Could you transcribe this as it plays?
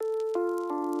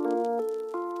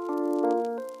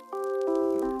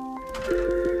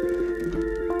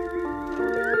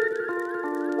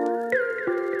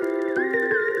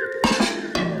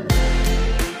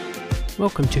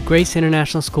Welcome to Grace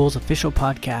International School's official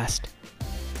podcast.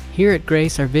 Here at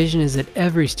Grace, our vision is that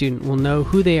every student will know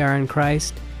who they are in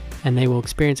Christ, and they will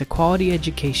experience a quality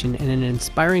education in an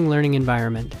inspiring learning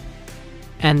environment.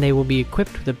 And they will be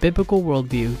equipped with a biblical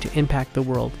worldview to impact the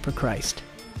world for Christ.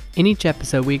 In each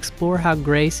episode, we explore how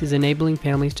Grace is enabling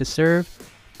families to serve,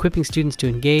 equipping students to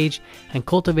engage, and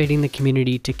cultivating the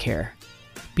community to care.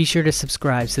 Be sure to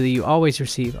subscribe so that you always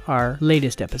receive our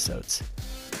latest episodes.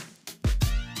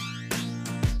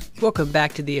 Welcome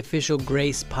back to the official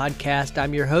Grace podcast.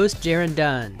 I'm your host, Jaron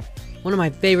Dunn. One of my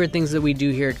favorite things that we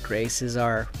do here at Grace is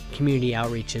our community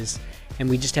outreaches. And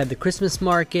we just had the Christmas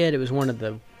market. It was one of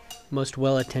the most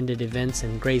well-attended events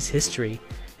in Grace history.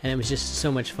 And it was just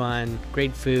so much fun,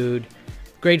 great food,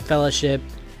 great fellowship.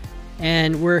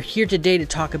 And we're here today to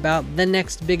talk about the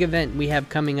next big event we have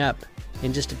coming up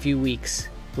in just a few weeks.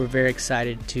 We're very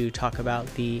excited to talk about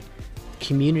the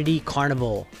Community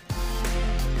Carnival.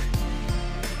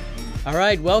 All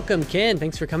right, welcome, Ken.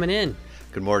 Thanks for coming in.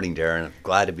 Good morning, Darren. I'm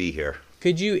glad to be here.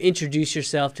 Could you introduce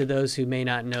yourself to those who may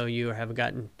not know you or haven't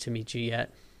gotten to meet you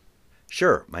yet?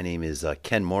 Sure. My name is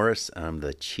Ken Morris. I'm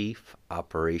the Chief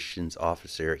Operations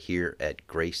Officer here at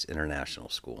Grace International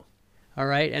School. All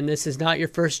right, and this is not your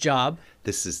first job.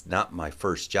 This is not my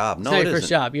first job. No, it's not your first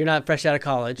job. You're not fresh out of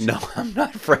college. No, I'm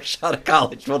not fresh out of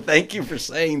college. Well, thank you for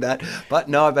saying that. But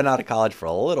no, I've been out of college for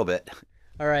a little bit.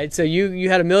 All right, so you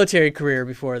had a military career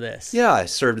before this. Yeah, I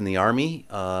served in the Army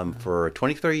for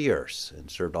 23 years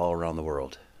and served all around the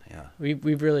world. Yeah,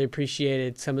 We've really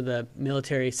appreciated some of the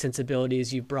military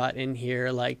sensibilities you brought in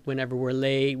here, like whenever we're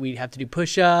late, we have to do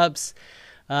push-ups.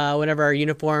 Whenever our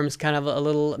uniform's kind of a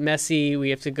little messy,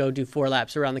 we have to go do 4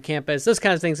 laps around the campus. Those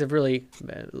kinds of things have really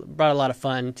brought a lot of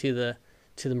fun to the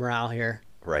morale here.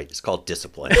 right. It's called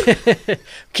discipline.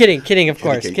 Kidding, of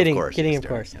course. Kidding, Of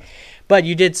course. Yeah. But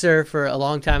you did serve for a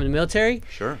long time in the military.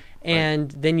 Sure.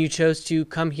 And then you chose to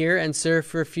come here and serve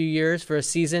for a few years, for a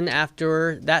season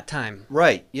after that time.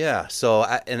 Right, yeah. So,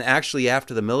 and actually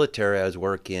after the military, I was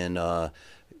working as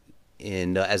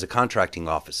a contracting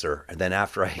officer. And then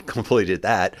after I completed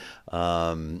that,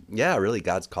 really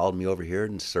God's called me over here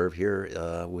and serve here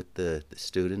with the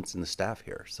students and the staff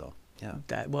here. So,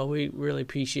 yeah. Well, we really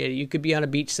appreciate it. You could be on a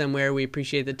beach somewhere. We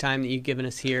appreciate the time that you've given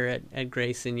us here at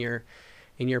Grace in your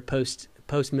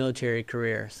post-military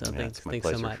career. So thanks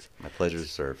so much. My pleasure to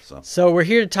serve. So we're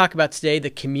here to talk about today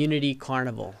the Community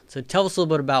Carnival. So tell us a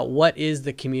little bit about what is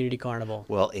the Community Carnival.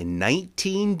 Well, in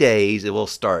 19 days it will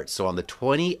start. So on the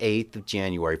 28th of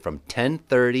January from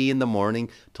 10:30 in the morning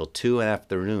till 2 in the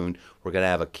afternoon, we're going to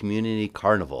have a Community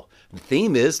Carnival. The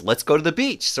theme is let's go to the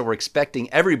beach. So we're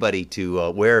expecting everybody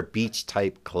to wear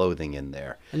beach-type clothing in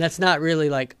there. And that's not really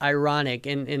like ironic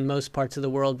in most parts of the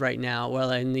world right now.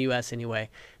 Well, in the U.S. anyway.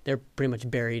 They're pretty much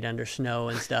buried under snow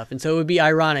and stuff. And so it would be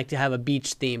ironic to have a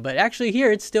beach theme. But actually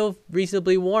here it's still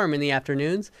reasonably warm in the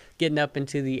afternoons, getting up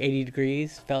into the 80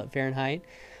 degrees Fahrenheit.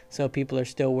 So people are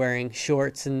still wearing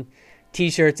shorts and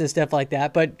T-shirts and stuff like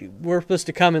that. But we're supposed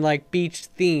to come in like beach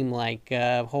theme, like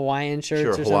Hawaiian shirts or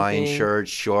something. Sure, Hawaiian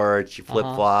shirts, shorts,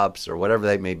 flip-flops, or whatever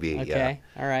they may be. Okay,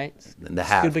 all right. And the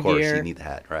hat, Scuba of course. gear. You need the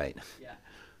hat, right.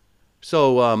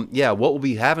 So, what we'll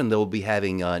be having, they'll be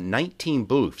having 19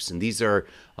 booths, and these are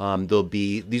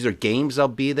games that'll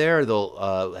be there.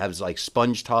 They'll have like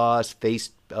sponge toss, face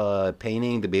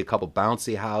painting. There'll be a couple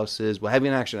bouncy houses. We'll have a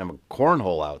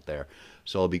cornhole out there,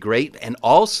 so it'll be great. And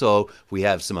also, we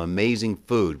have some amazing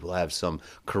food. We'll have some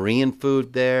Korean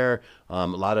food there. A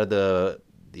lot of the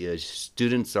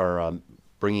students are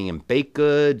bringing in baked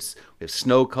goods. We have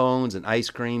snow cones and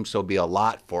ice cream, so it'll be a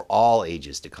lot for all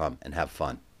ages to come and have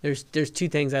fun. There's 2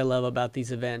 things I love about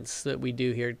these events that we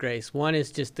do here at Grace. One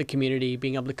is just the community,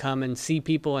 being able to come and see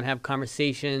people and have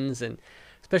conversations, and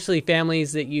especially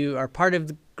families that you are part of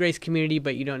the Grace community,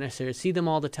 but you don't necessarily see them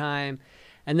all the time.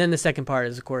 And then the second part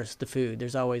is, of course, the food.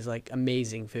 There's always like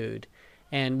amazing food.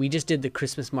 And we just did the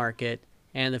Christmas market,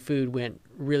 and the food went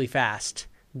really fast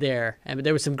there. And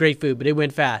there was some great food, but it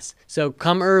went fast. So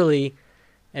come early.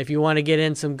 If you want to get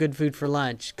in some good food for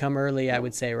lunch, come early, I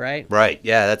would say, right? Right.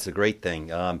 Yeah, that's a great thing.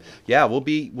 We'll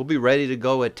be ready to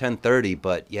go at 10:30,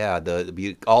 but there'll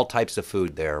be all types of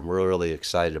food there. And we're really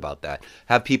excited about that.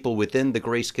 Have people within the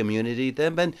Grace community,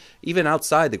 then even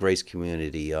outside the Grace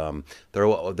community,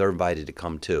 they're invited to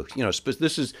come too.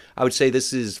 I would say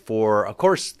this is for, of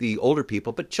course, the older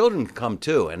people, but children can come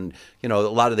too. And a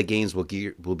lot of the games will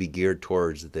be geared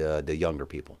towards the younger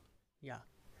people. Yeah.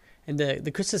 And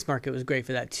the Christmas market was great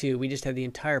for that too. We just had the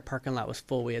entire parking lot was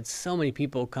full. We had so many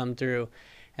people come through.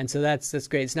 And so that's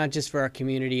great. It's not just for our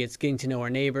community. It's getting to know our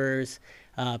neighbors,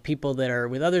 people that are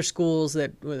with other schools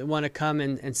that want to come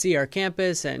and see our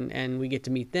campus, and we get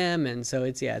to meet them. And so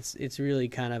it's really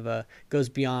kind of goes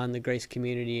beyond the Grace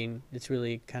community, and it's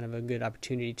really kind of a good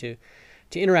opportunity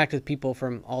to interact with people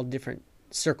from all different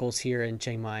circles here in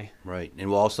Chiang Mai. Right, and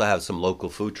we'll also have some local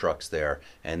food trucks there,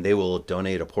 and they will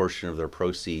donate a portion of their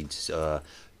proceeds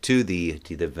to the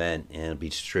event, and it'll be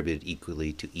distributed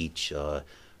equally to each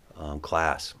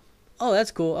class. Oh,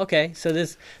 that's cool. Okay, so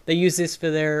they use this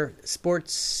for their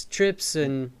sports trips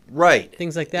and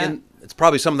things like that. And it's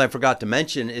probably something I forgot to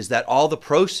mention is that all the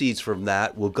proceeds from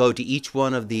that will go to each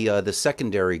one of the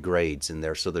secondary grades in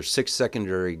there. So there's 6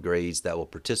 secondary grades that will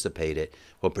participate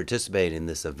in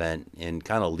this event and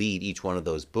kind of lead each one of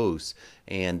those booths.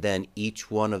 And then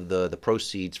each one of the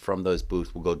proceeds from those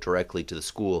booths will go directly to the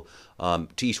school, to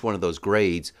each one of those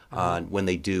grades on when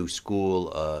they do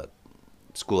school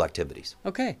activities.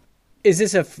 Okay. Is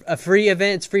this a free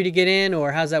event? It's free to get in,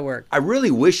 or how's that work? I really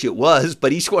wish it was,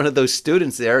 but each one of those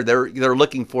students there, they're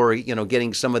looking for,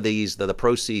 getting some of these, the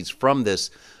proceeds from this,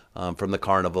 from the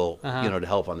carnival, to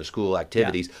help on the school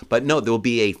activities. Yeah. But no, there will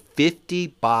be a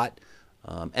 50 baht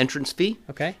entrance fee.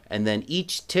 Okay. And then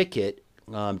each ticket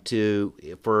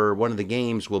for one of the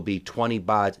games will be 20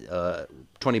 baht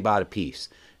a piece.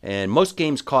 And most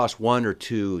games cost 1 or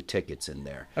 2 tickets in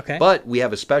there. Okay. But we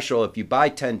have a special. If you buy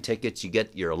 10 tickets, you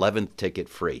get your 11th ticket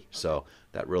free. So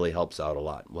that really helps out a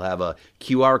lot. We'll have a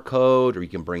QR code, or you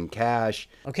can bring cash.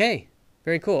 Okay.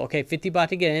 Very cool. Okay, 50 baht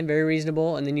to get in, very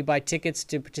reasonable. And then you buy tickets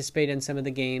to participate in some of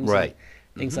the games. Right.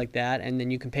 And things like that. And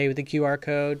then you can pay with the QR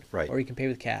code. Right. Or you can pay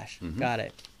with cash. Mm-hmm. Got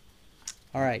it.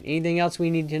 All right. Anything else we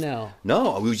need to know?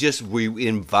 No, we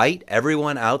invite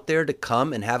everyone out there to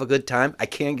come and have a good time. I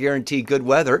can't guarantee good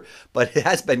weather, but it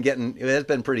has been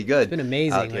pretty good. It's been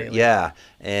amazing lately. Yeah.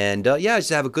 And just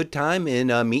have a good time in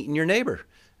meeting your neighbor,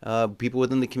 people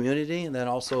within the community, and then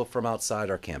also from outside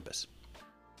our campus.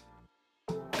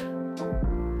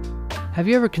 Have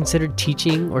you ever considered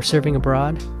teaching or serving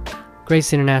abroad?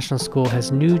 Grace International School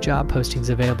has new job postings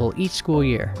available each school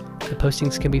year. The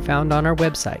postings can be found on our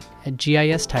website at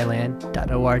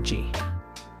gisthailand.org.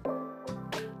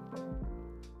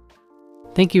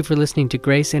 Thank you for listening to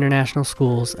Grace International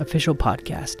School's official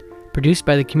podcast, produced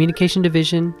by the Communication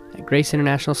Division at Grace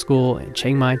International School in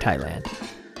Chiang Mai, Thailand.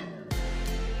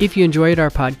 If you enjoyed our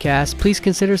podcast, please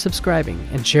consider subscribing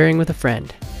and sharing with a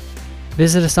friend.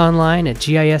 Visit us online at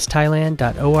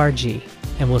gisthailand.org,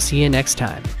 and we'll see you next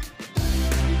time.